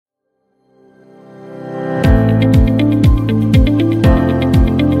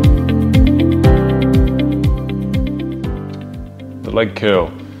leg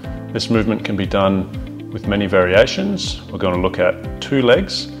curl. This movement can be done with many variations. We're going to look at 2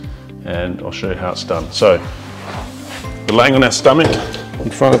 legs and I'll show you how it's done. So we're laying on our stomach in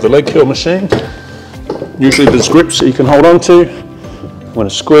front of the leg curl machine. Usually there's grips that you can hold on to. I'm going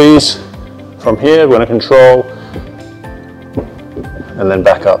to squeeze from here, we're going to control and then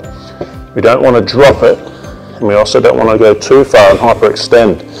back up. We don't want to drop it, and we also don't want to go too far and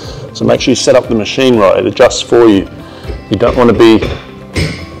hyperextend. So make sure you set up the machine right, it adjusts for you. You don't want to be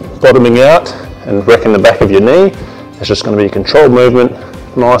bottoming out and wrecking the back of your knee. It's just going to be a controlled movement,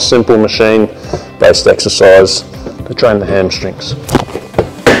 nice simple machine based exercise to train the hamstrings.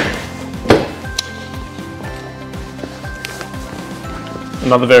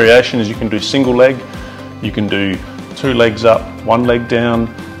 Another variation is you can do single leg, you can do 2 legs up, 1 leg down.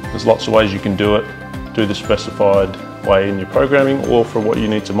 There's lots of ways you can do it. Do the specified way in your programming or for what you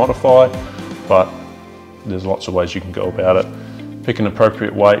need to modify, but there's lots of ways you can go about it. Pick an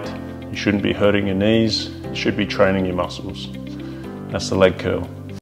appropriate weight. You shouldn't be hurting your knees, you should be training your muscles. That's the leg curl.